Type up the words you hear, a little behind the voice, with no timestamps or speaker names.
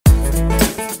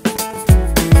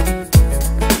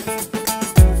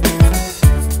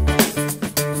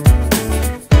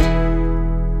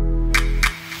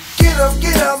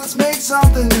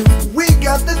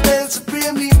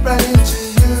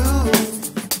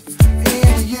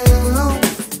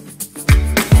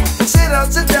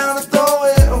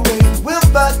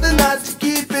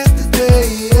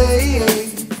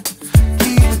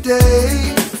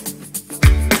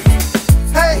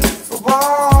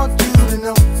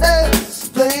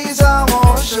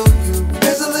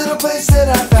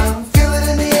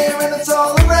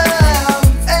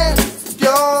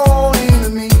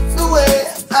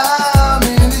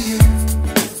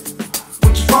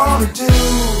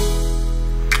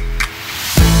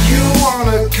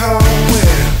come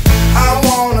with? I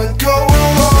wanna go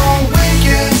along. We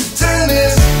can turn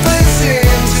this place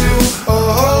into a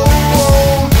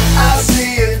home. I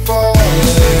see it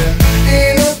falling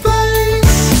in a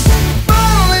place.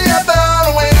 Finally I found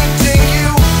a way to take you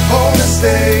home to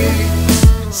stay.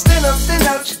 Stand up,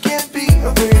 you can't be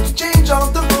afraid to change all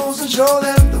the rules and show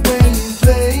them the way you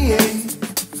play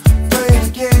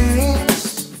the games.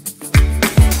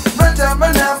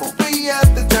 Right now, but we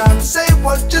have the time to say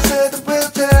what you said, that we'll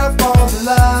tear up all the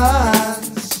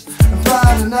lines and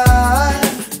fly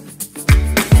tonight.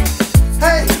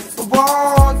 Hey, I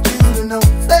want you to know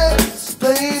there's a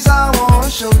place I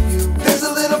wanna show you. There's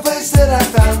a little place that I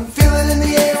found, feel it in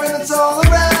the air and it's all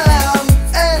around.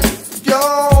 And if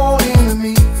you're into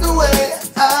me the way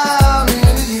I'm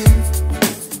into you,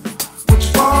 what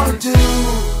you wanna do?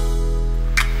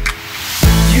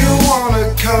 You wanna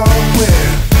come with?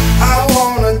 I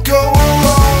wanna go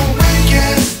along. We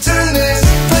can turn this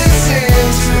place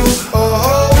into a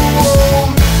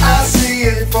home. I see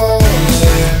it falling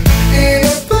in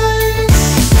a place.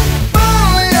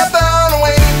 Finally I found a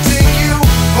way to take you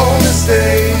home to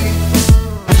stay.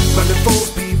 Running full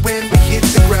speed when we hit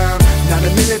the ground. Not a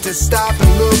minute to stop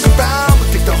and look around. We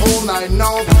take the whole night and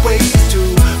all the ways